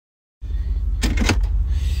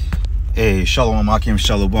Hey, Shalom Akim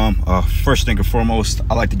Shalom. First thing and foremost,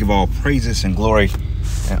 I like to give all praises and glory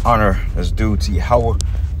and honor as due to Yahweh,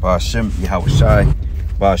 Ba'ashem Yahweh Shai,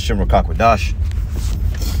 Ba'ashem Rakakwadash.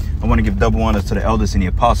 I want to give double honor to the elders and the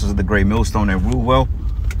apostles of the great millstone that rule well.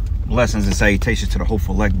 Blessings and salutations to the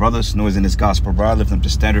hopeful elect brothers. Noise in this gospel, bro. I lift up the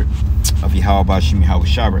standard of Yahweh, Ba'ashem Yahweh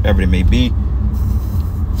Shai, wherever it may be.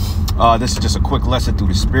 This is just a quick lesson through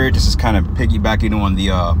the spirit. This is kind of piggybacking on the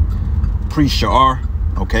pre-Sha'ar.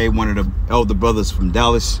 Okay, one of the elder brothers from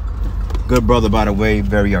Dallas. Good brother, by the way.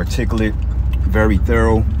 Very articulate, very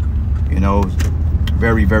thorough. You know,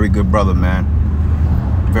 very, very good brother, man.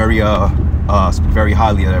 Very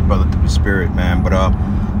highly of that brother through the spirit, man. But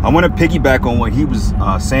I want to piggyback on what he was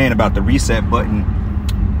saying about the reset button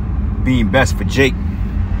being best for Jake.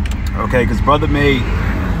 Okay, because brother made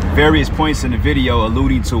various points in the video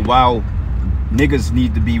alluding to why niggas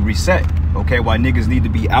need to be reset. Okay, why niggas need to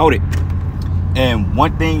be outed. And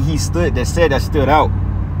one thing he stood out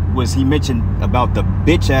was he mentioned about the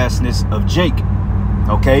bitch assness of Jake.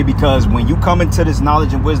 Okay, because when you come into this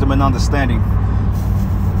knowledge and wisdom and understanding,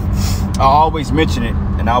 I always mention it,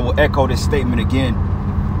 and I will echo this statement again.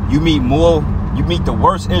 You meet the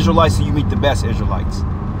worst Israelites and you meet the best Israelites.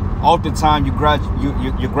 Oftentimes you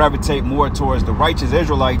gravitate more towards the righteous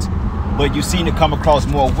Israelites, but you seem to come across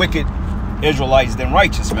more wicked Israelites than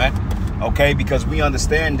righteous, man. Okay, because we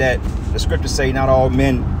understand that the scriptures say not all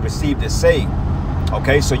men received is saved.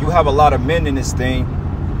 Okay, so you have a lot of men in this thing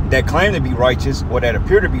that claim to be righteous or that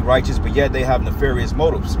appear to be righteous, but yet they have nefarious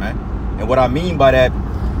motives, man. And what I mean by that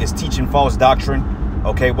is teaching false doctrine.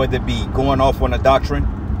 Okay, whether it be going off on a doctrine,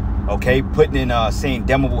 okay, putting in saying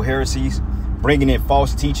damnable heresies, bringing in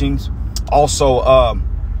false teachings, also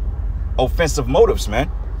offensive motives,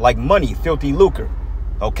 man, like money, filthy lucre.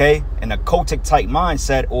 Okay, and a cultic type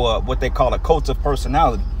mindset, or what they call a cult of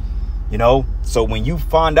personality. You know, so when you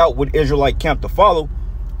find out what Israelite camp to follow,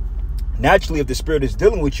 naturally, if the spirit is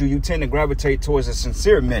dealing with you, you tend to gravitate towards the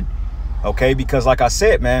sincere men. Okay, because like I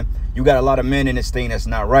said, man, you got a lot of men in this thing that's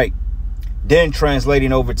not right. Then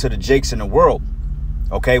translating over to the Jakes in the world.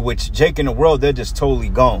 Okay, which Jake in the world, they're just totally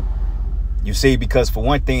gone. You see, because for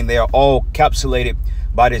one thing, they are all capsulated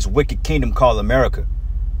by this wicked kingdom called America.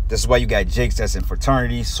 This is why you got Jakes that's in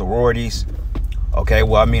fraternities, sororities. Okay,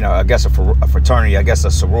 well, I mean, I guess a fraternity, I guess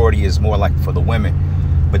a sorority is more like for the women.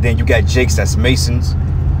 But then you got Jakes that's Masons,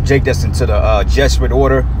 Jake that's into the Jesuit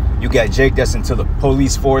order. You got Jake that's into the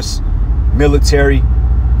police force, military.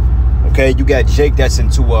 Okay, you got Jake that's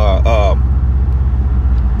into what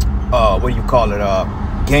do you call it?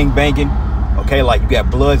 Gang banging. Okay, like you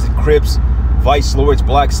got Bloods and Crips, Vice Lords,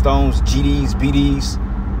 Blackstones, GDs, BDs.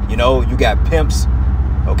 You know, you got pimps.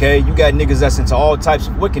 Okay, you got niggas that's into all types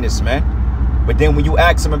of wickedness, man. But then when you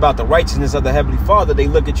ask them about the righteousness of the Heavenly Father, they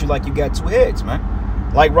look at you like you got two heads, man.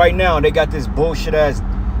 Like right now, they got this bullshit ass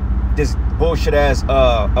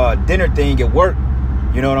dinner thing at work.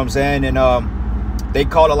 You know what I'm saying? And they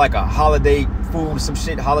call it like a holiday food, some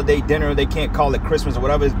shit, holiday dinner. They can't call it Christmas or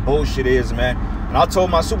whatever this bullshit is, man. And I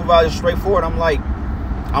told my supervisor straightforward, I'm like,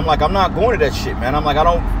 I'm not going to that shit, man. I'm like, I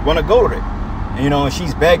don't want to go to it. And, you know, and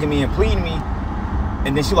she's begging me and pleading me.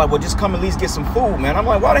 And then she's like, well, just come at least get some food, man. I'm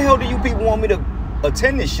like, why the hell do you people want me to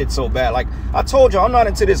attend this shit so bad? Like, I told you, I'm not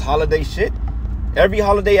into this holiday shit. Every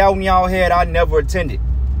holiday album y'all had, I never attended.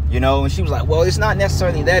 You know, and she was like, well, it's not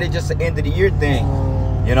necessarily that. It's just an end of the year thing,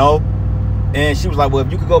 you know? And she was like, well,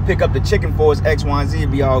 if you could go pick up the chicken for us, X, Y, and Z,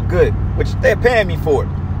 it'd be all good. Which they're paying me for it.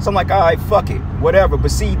 So I'm like, all right, fuck it, whatever. But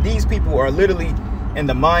see, these people are literally in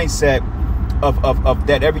the mindset of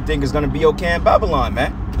that everything is going to be okay in Babylon,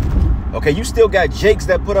 man. Okay, you still got Jakes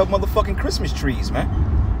that put up motherfucking Christmas trees, man.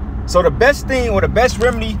 So the best thing or the best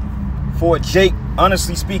remedy for Jake,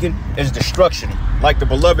 honestly speaking, is destruction. Like the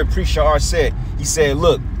beloved pre-Sha'ar said. He said,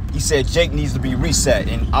 look, he said Jake needs to be reset.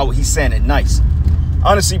 And he's saying it nice.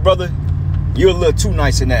 Honestly, brother, you're a little too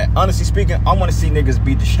nice in that. Honestly speaking, I want to see niggas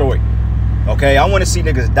be destroyed. Okay, I want to see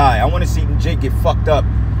niggas die. I want to see Jake get fucked up.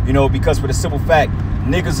 You know, because for the simple fact,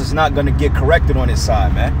 niggas is not going to get corrected on his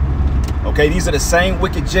side, man. Okay, these are the same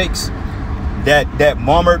wicked Jakes that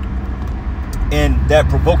murmured and that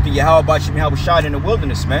provoked the Yahweh Ba'ashem Yahweh Shai in the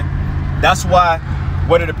wilderness, man. That's why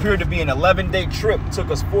what it appeared to be an 11-day trip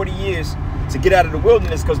took us 40 years to get out of the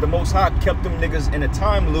wilderness, because the Most High kept them niggas in a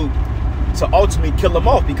time loop to ultimately kill them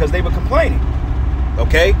off because they were complaining.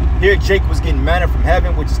 Okay, here Jake was getting manna from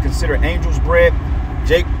heaven, which is considered angel's bread.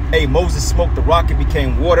 Moses smoked the rock, it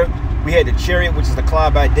became water. We had the chariot, which is the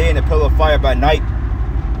cloud by day and the pillar of fire by night.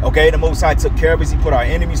 Okay, the Most High took care of us. He put our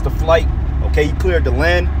enemies to flight. Okay, he cleared the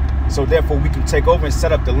land, so therefore we can take over and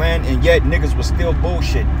set up the land. And yet niggas was still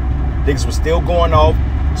bullshit. Niggas was still going off.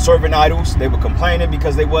 serving idols. They were complaining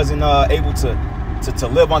because they wasn't able to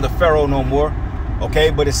live under Pharaoh no more.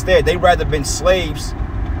 Okay, but instead they rather been slaves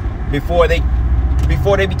before they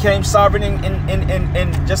became sovereign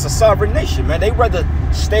in just a sovereign nation, man. They rather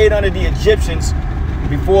stayed under the Egyptians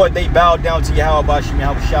before they bowed down to Yahweh Bashim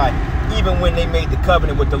Yahweh Shai. Even when they made the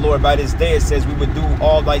covenant with the Lord, by this day it says we would do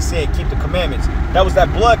all thy said, keep the commandments. That was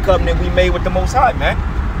that blood covenant we made with the Most High, man.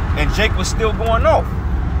 And Jake was still going off.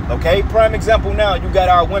 Okay, prime example now, you got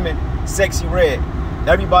our women, Sexy Red.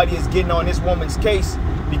 Everybody is getting on this woman's case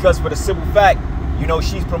because for the simple fact, you know,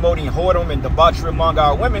 she's promoting whoredom and debauchery among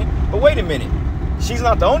our women. But wait a minute, she's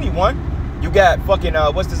not the only one. You got fucking,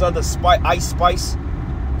 what's this other Ice Spice?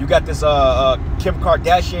 You got this Kim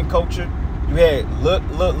Kardashian culture. You had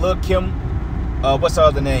Lil Kim, what's her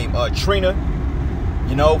other name? Trina,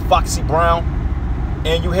 you know, Foxy Brown.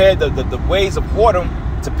 And you had the ways of whoredom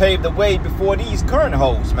to pave the way before these current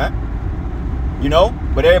hoes, man. You know,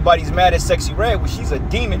 but everybody's mad at Sexy Red. Well, she's a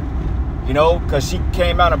demon, you know, because she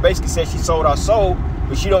came out and basically said she sold our soul,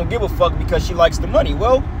 but she don't give a fuck because she likes the money.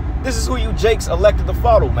 Well, this is who you Jakes elected to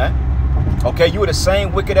follow, man. Okay, you are the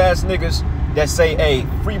same wicked ass niggas that say, hey,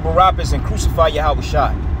 free Barabbas and crucify Yahweh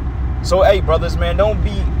Shai. So, hey, brothers, man, don't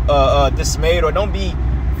be dismayed or don't be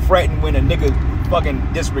fretting when a nigga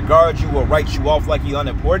fucking disregards you or writes you off like you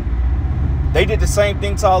unimportant. They did the same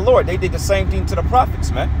thing to our Lord. They did the same thing to the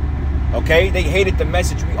prophets, man. Okay? They hated the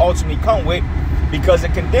message we ultimately come with because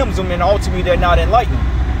it condemns them and ultimately they're not enlightened.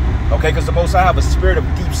 Okay? Because the Most High have a spirit of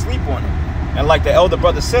deep sleep on them. And like the elder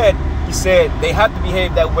brother said, he said they have to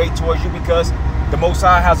behave that way towards you because the Most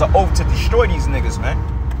High has an oath to destroy these niggas, man.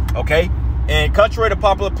 Okay? And contrary to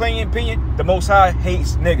popular opinion, the Most High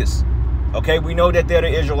hates niggas. Okay, we know that they're the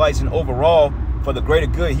Israelites, and overall, for the greater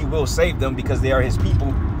good, he will save them because they are his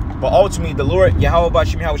people. But ultimately, the Lord, Yahweh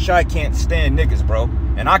Bashim Yahweh Shai, can't stand niggas, bro.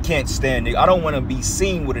 And I can't stand niggas. I don't want to be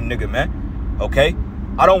seen with a nigga, man. Okay?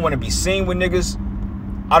 I don't want to be seen with niggas.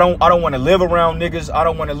 I don't want to live around niggas. I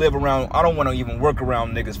don't want to even work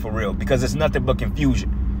around niggas for real because it's nothing but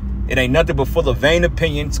confusion. It ain't nothing but full of vain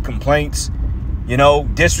opinions, complaints, you know,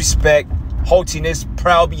 disrespect, haughtiness,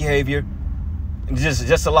 proud behavior, and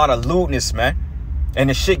just a lot of lewdness, man. And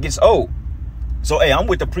the shit gets old. So, hey, I'm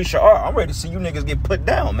with the preacher R. I'm ready to see you niggas get put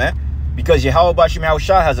down, man. Because Yahweh Bashim Yahweh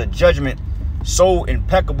Shai has a judgment so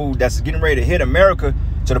impeccable that's getting ready to hit America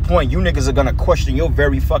to the point you niggas are gonna question your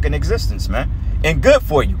very fucking existence, man. And good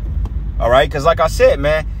for you. All right? Because like I said,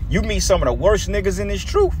 man, you meet some of the worst niggas in this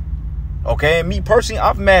truth. Okay? And me personally,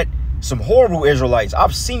 I've met some horrible Israelites.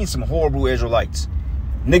 I've seen some horrible Israelites.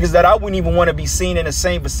 Niggas that I wouldn't even want to be seen in the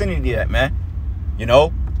same vicinity of, man. You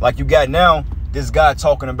know, like you got now, this guy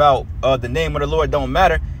talking about the name of the Lord don't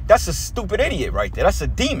matter. That's a stupid idiot right there. That's a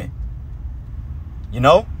demon. You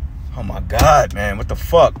know? Oh my God, man. What the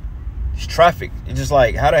fuck? It's traffic. It's just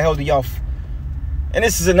like, how the hell do y'all... And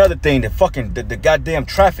this is another thing, the goddamn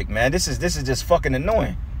traffic, man. This is just fucking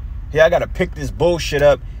annoying. Yeah, I gotta pick this bullshit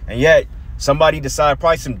up, and yet somebody decided,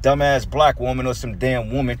 probably some dumbass black woman or some damn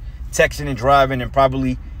woman, texting and driving and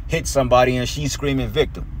probably hit somebody and she's screaming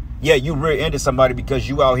victim. Yeah, you rear-ended somebody because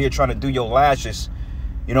you out here trying to do your lashes,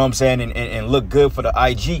 you know what I'm saying, and look good for the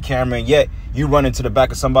IG camera, and yet you run into the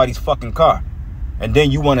back of somebody's fucking car. And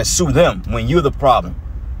then you want to sue them when you're the problem.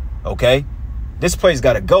 Okay? This place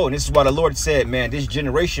got to go. And this is why the Lord said, man, this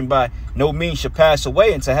generation by no means should pass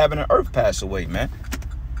away into having an earth pass away, man.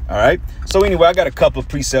 All right? So anyway, I got a couple of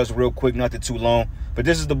precepts real quick, nothing too long. But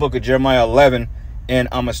this is the book of Jeremiah 11. And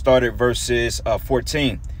I'm going to start at verses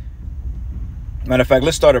 14. Matter of fact,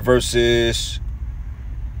 let's start at verses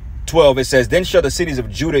 12. It says, then shall the cities of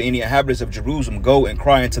Judah and the inhabitants of Jerusalem go and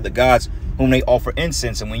cry unto the gods whom they offer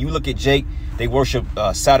incense. And when you look at Jake, they worship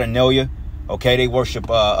Saturnalia. Okay, they worship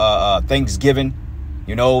Thanksgiving.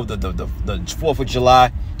 You know, the 4th of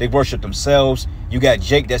July. They worship themselves. You got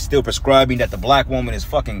Jake that's still prescribing that the black woman is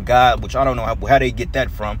fucking God, which I don't know how they get that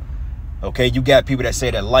from. Okay, you got people that say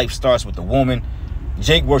that life starts with the woman.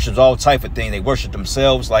 Jake worships all type of things. They worship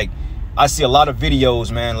themselves. Like, I see a lot of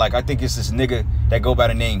videos, man. Like, I think it's this nigga that go by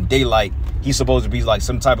the name Daylight. He's supposed to be like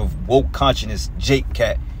some type of woke consciousness Jake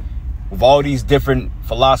cat with all these different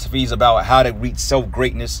philosophies about how to reach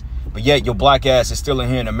self-greatness. But yet your black ass is still in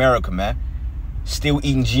here in America, man. Still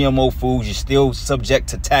eating GMO foods. You're still subject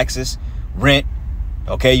to taxes, rent.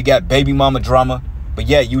 Okay, you got baby mama drama. But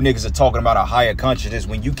yet you niggas are talking about a higher consciousness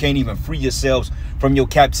when you can't even free yourselves from your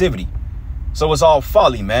captivity. So it's all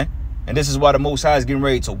folly, man. And this is why the Most High is getting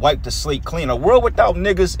ready to wipe the slate clean. A world without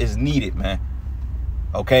niggas is needed, man.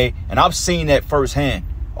 Okay? And I've seen that firsthand.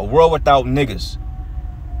 A world without niggas.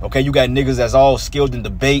 Okay? You got niggas that's all skilled in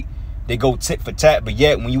debate. They go tit for tat. But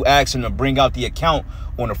yet, when you ask them to bring out the account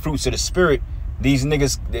on the fruits of the spirit, These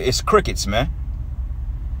niggas, it's crickets, man.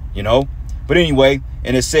 You know? But anyway,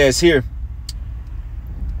 and it says here,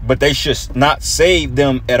 but they should not save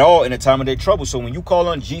them at all in the time of their trouble. So when you call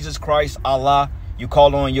on Jesus Christ, Allah, you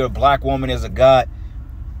call on your black woman as a God,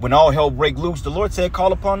 when all hell break loose, the Lord said,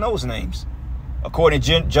 call upon those names. According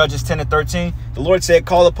to Judges 10 and 13, the Lord said,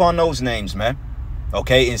 call upon those names, man.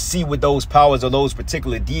 Okay, and see what those powers or those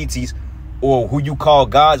particular deities or who you call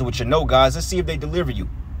gods, which are no gods, let's see if they deliver you.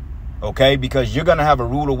 Okay, because you're going to have a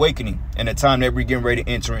rude awakening in the time that we're getting ready to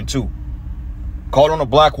enter into. Called on a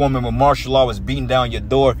black woman when martial law was beating down your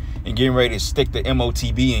door and getting ready to stick the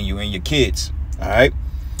MOTB in you and your kids. All right.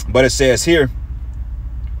 But it says here,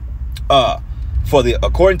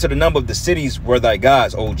 according to the number of the cities were thy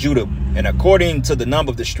gods, O Judah, and according to the number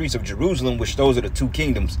of the streets of Jerusalem, which those are the two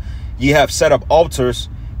kingdoms, ye have set up altars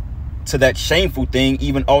to that shameful thing,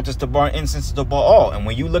 even altars to burn incense to Baal. And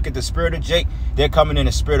when you look at the spirit of Jake, they're coming in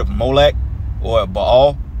the spirit of Molech or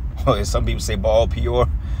Baal, or some people say Baal Peor,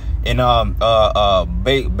 and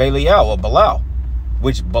Belial or Belial,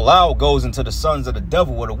 which Belial goes into the sons of the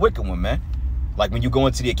devil or the wicked one, man. Like when you go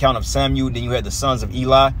into the account of Samuel, then you had the sons of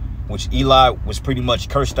Eli, which Eli was pretty much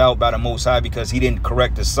cursed out by the Most High because he didn't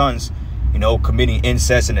correct his sons, you know, committing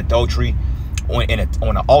incest and adultery on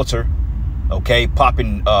an altar, okay,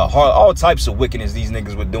 popping all types of wickedness these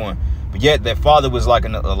niggas were doing. But yet their father was like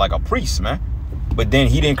a priest, man. But then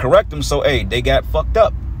he didn't correct them, so hey, they got fucked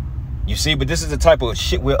up. You see, but this is the type of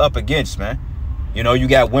shit we're up against, man. You know, you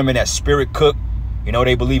got women that spirit cook. You know,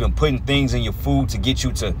 they believe in putting things in your food to get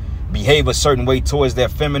you to behave a certain way towards their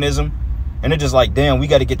feminism. And they're just like, damn, we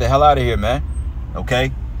got to get the hell out of here, man.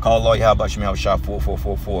 Okay? Call Lord, how about you, man? Shot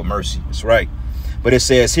 4444, mercy. That's right. But it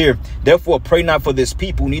says here, therefore pray not for this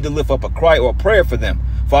people, neither lift up a cry or a prayer for them.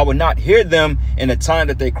 For I will not hear them in the time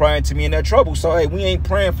that they cry unto me in their trouble. So, hey, we ain't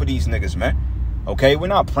praying for these niggas, man. Okay? We're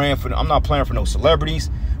not praying for them. I'm not praying for no celebrities.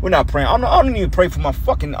 We're not praying. I don't even pray for my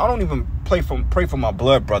fucking, I don't even pray for my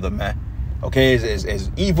blood brother, man. Okay? As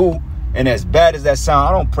evil and as bad as that sound,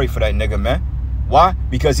 I don't pray for that nigga, man. Why?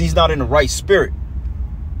 Because he's not in the right spirit.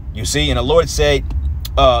 You see, and the Lord said,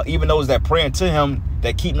 even those that pray unto him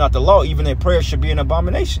that keep not the law, even their prayers should be an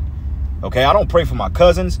abomination. Okay, I don't pray for my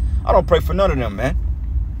cousins. I don't pray for none of them, man.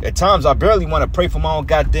 At times, I barely want to pray for my own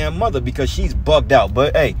goddamn mother because she's bugged out.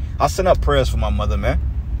 But hey, I send up prayers for my mother, man.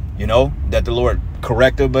 You know, that the Lord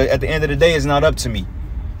correct her. But at the end of the day, it's not up to me.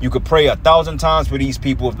 You could pray 1,000 times for these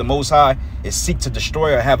people. If the Most High is seek to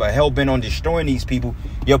destroy or have a hell bent on destroying these people,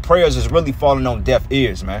 your prayers is really falling on deaf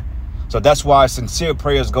ears, man. So that's why sincere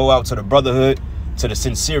prayers go out to the brotherhood, to the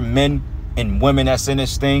sincere men and women that's in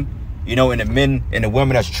this thing, you know, and the men and the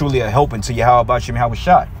women that's truly a helping to you. How about you, how was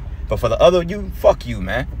shot? But for the other you, fuck you,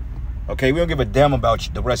 man. Okay, we don't give a damn about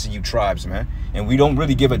the rest of you tribes, man. And we don't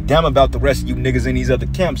really give a damn about the rest of you niggas in these other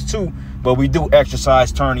camps too. But we do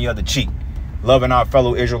exercise turn the other cheek, loving our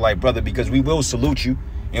fellow Israelite brother, because we will salute you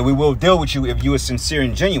and we will deal with you if you are sincere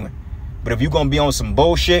and genuine. But if you're going to be on some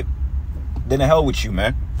bullshit, then the hell with you,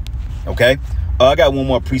 man. Okay? I got one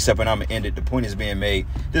more precept and I'm going to end it. The point is being made.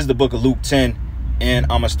 This is the book of Luke 10, and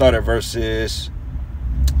I'm going to start at verses...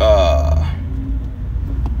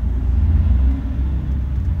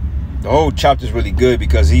 the whole chapter is really good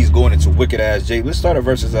because he's going into wicked-ass Jake. Let's start at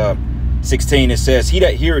verses 16. It says, he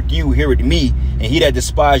that heareth you, heareth me, and he that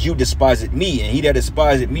despised you, despiseth me, and he that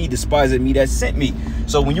despiseth me, despiseth me that sent me.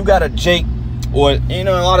 So when you got a Jake, or, you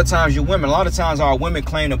know, a lot of times you women, a lot of times our women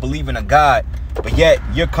claim to believe in a God, but yet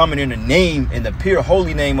you're coming in the name, in the pure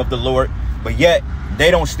holy name of the Lord, but yet they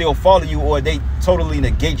don't still follow you, or they totally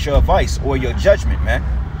negate your advice or your judgment, man.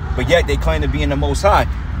 But yet they claim to be in the Most High.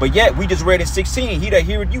 But yet we just read in 16, he that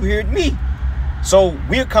heareth you, heareth me. So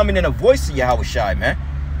we're coming in a voice of Yahweh Shai, man.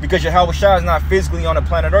 Because Yahweh Shai is not physically on the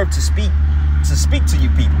planet Earth to speak to you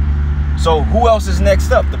people. So who else is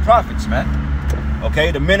next up? The prophets, man. Okay,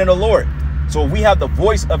 the men of the Lord. So if we have the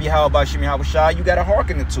voice of Yahweh Bashim Yahweh Shai, you got to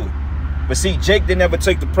hearken into it. But see, Jake didn't ever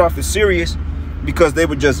take the prophets serious because they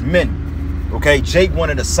were just men. Okay, Jake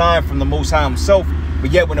wanted a sign from the Most High himself.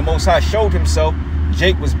 But yet when the Most High showed himself,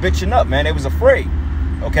 Jake was bitching up, man. They was afraid.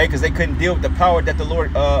 Okay, because they couldn't deal with the power that the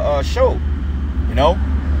Lord showed. You know?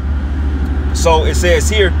 So it says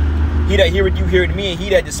here, he that heareth you, heareth me, and he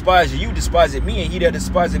that despises you, despiseth me, and he that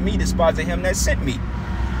despiseth me, despiseth him that sent me.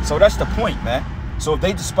 So that's the point, man. So if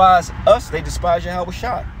they despise us, they despise Yahweh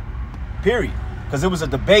Shai. Period. Because it was a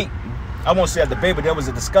debate. I won't say a debate, but there was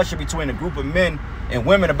a discussion between a group of men and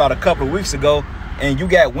women about a couple of weeks ago. And you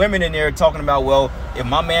got women in there talking about, well, if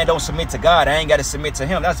my man don't submit to God, I ain't got to submit to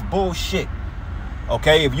him. That's bullshit.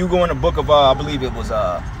 Okay, if you go in the book of, I believe it was,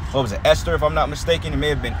 what was it, Esther, if I'm not mistaken. It may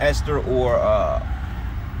have been Esther or,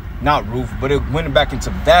 not Ruth, but it went back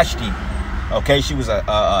into Vashti. Okay, she was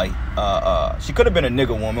she could have been a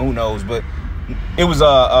nigger woman, who knows? But it was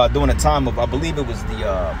during the time of, I believe it was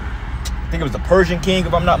I think it was the Persian king,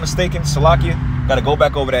 if I'm not mistaken, Salakia. Got to go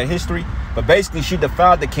back over that history. But basically, she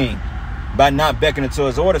defied the king by not beckoning to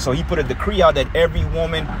his order. So he put a decree out that every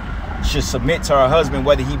woman should submit to her husband,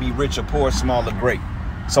 whether he be rich or poor, small or great.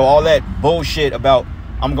 So all that bullshit about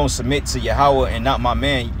I'm going to submit to Yahweh and not my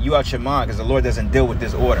man, you out your mind, because the Lord doesn't deal with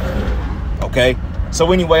this order. Okay?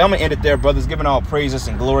 So anyway, I'm going to end it there, brothers, giving all praises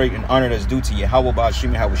and glory and honor that's due to Yahweh,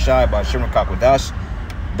 Ba'ashim Yahweh Shai, Ba'ashim Rakakwadash.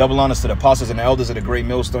 Double honors to the apostles and the elders of the great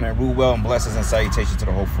millstone, and rule well, and blessings and salutations to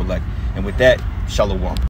the hopeful elect. And with that, shalom.